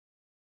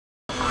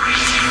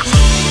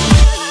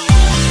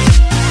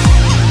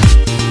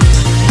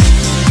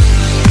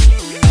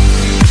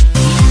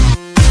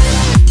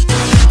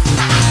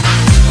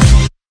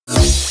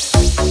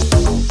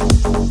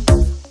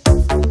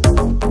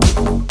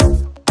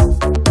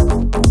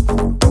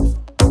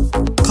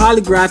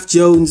Khaligraph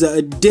Jones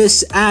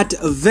diss at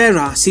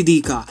VERA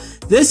SIDIKA.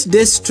 This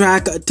diss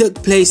track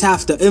took place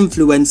after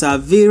influencer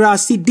VERA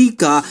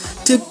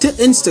SIDIKA took to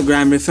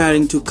Instagram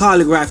referring to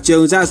Khaligraph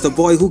Jones as the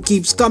boy who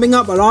keeps coming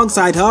up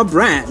alongside her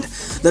brand.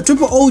 The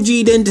triple OG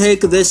didn't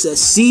take this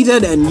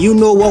seated, and you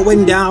know what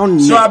went down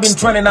next. So I've been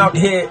trending out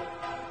here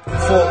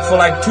for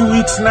like 2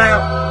 weeks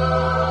now.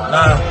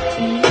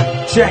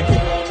 Check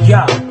it,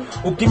 yeah.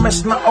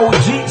 Ukimes na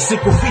OG,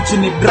 sikufichi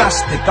ni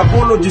drastic.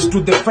 Apologies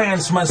to the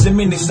fans,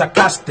 mazimini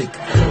sarcastic.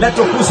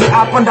 Leto kuzi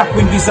apanda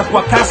kuingiza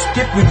kwa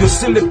casket with your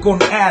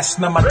silicone ass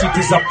na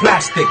matiti za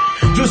plastic.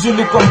 Juzi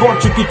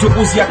lukombochi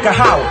kituuzi ya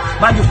kahawa.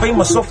 Now you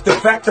famous off the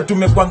fact that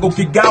tumekwanga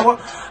ukigawa.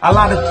 A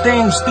lot of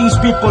things these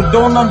people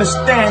don't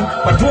understand,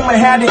 but rumor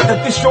had it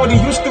that this shorty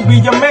used to be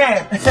your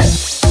man.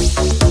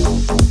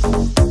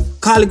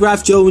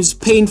 Khaligraph Jones'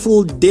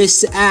 painful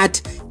diss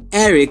at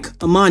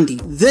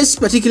OMONDI. This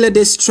particular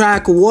diss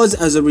track was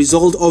as a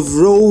result of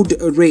road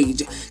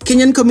rage.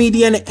 Kenyan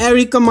comedian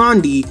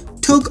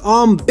OMONDI took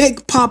on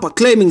Big Papa,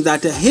 claiming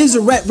that his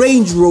Red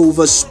Range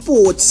Rover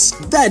Sports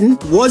then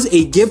was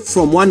a gift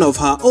from one of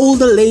her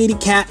older lady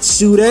cat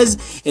suitors.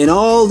 In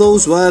all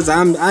those words,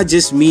 I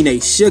just mean a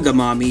sugar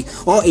mommy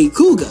or a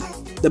cougar.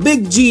 The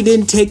Big G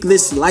didn't take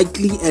this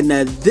lightly, and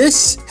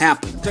this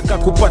happened.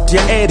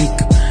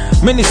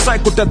 Mini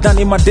psycho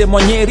tadhani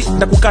mademo nyeri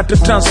na kukata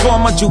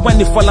transformer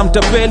juweni fala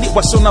mtapeli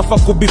wasonafa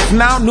kubif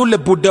now nule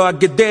buda wa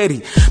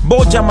gederi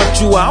boja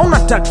machua una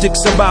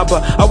tactics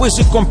sababa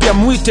awezi kompia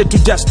mwite to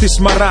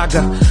Justice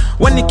Maraga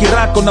wani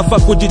kirako nafa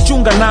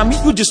kujichunga nami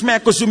you just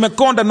mad cause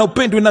umekonda na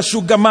upendwi na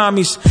sugar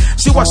mamis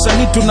si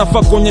wasanii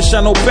tunafa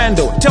kuonyesha na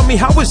upendo. Tell me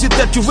how is it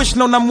that you wish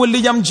na una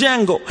mwili ya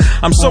mjengo.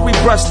 I'm sorry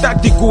bro,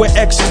 staki kuwe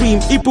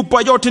extreme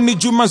ipupa yote ni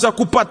juma za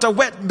kupata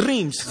wet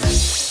dreams.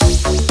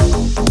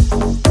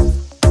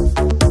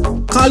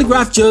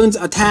 Khaligraph Jones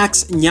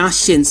attacks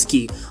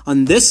NYASHINSKI.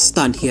 On this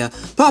stunt here,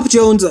 Papa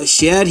Jones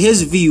shared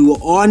his view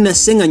on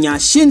singer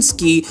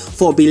NYASHINSKI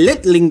for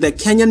belittling the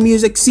Kenyan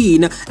music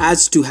scene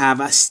as to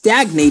have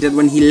stagnated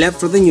when he left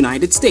for the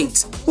United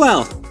States.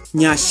 Well,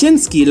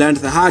 NYASHINSKI learned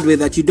the hard way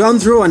that you don't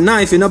throw a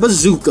knife in a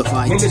bazooka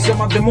fight.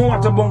 Nilisema demo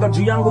atabonga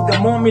juu yangu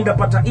demo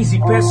mindapata easy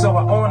pesa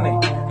waone.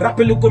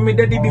 Rapi luko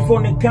midedi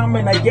before ni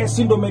kame na yes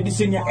ndo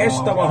medicine ya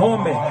Esther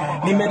wahome.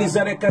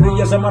 Nimerizare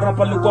kariya za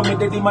marapa luko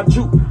midedi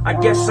maju. I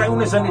guess I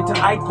uneza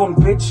nita icon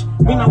bitch.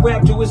 Mina wea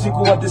tuwezi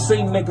kuwa the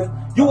same nigga.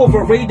 You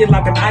overrated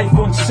like an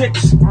iPhone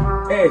 6.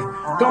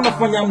 Kama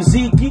fanya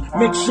mziki,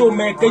 make sure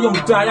meke yo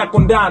mtaa yako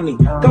ndani.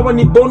 Kawa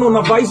ni bono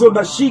na vaizo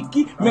da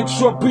shiki, make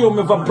sure pia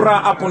umeva bra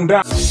hapo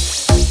ndani.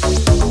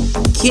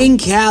 King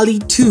KHALI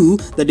 2,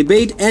 the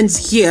debate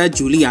ends here,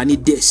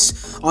 Juliani diss.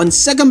 On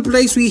second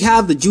place we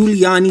have the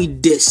Juliani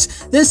diss.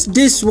 This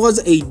diss was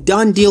a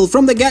done deal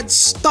from the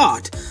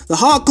get-start. The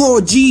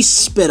hardcore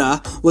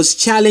G-spitter was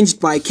challenged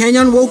by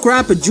Kenyan woke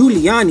rapper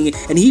Juliani,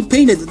 and he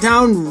painted the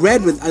town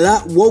red with a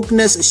lot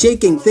wokeness,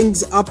 shaking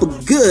things up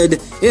good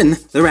in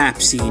the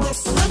rap scene.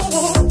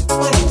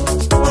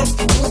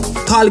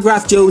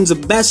 Khaligraph Jones,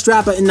 best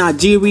rapper in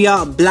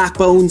Nigeria,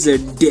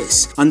 BLAQBONEZ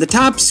diss. On the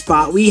top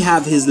spot, we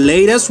have his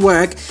latest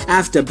work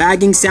after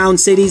bagging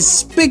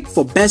Soundcity's pick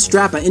for best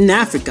rapper in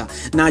Africa.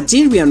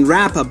 Nigerian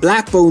rapper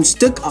BLAQBONEZ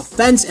took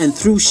offense and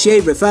threw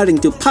shade, referring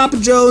to Papa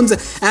Jones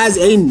as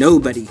a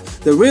nobody.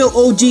 The real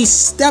OG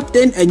stepped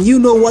in, and you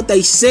know what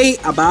they say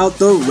about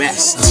the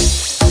rest.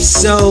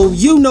 So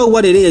you know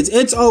what it is.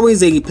 It's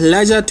always a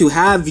pleasure to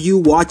have you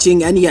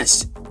watching, and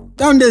yes,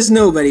 don't diss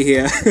nobody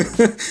here.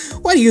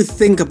 What do you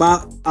think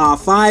about our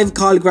 5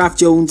 Khaligraph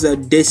Jones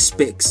diss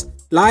picks?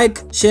 Like,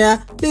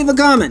 share, leave a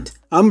comment.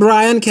 I'm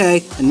Brian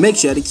K, and make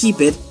sure to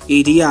keep it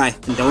ADI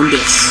and don't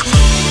diss.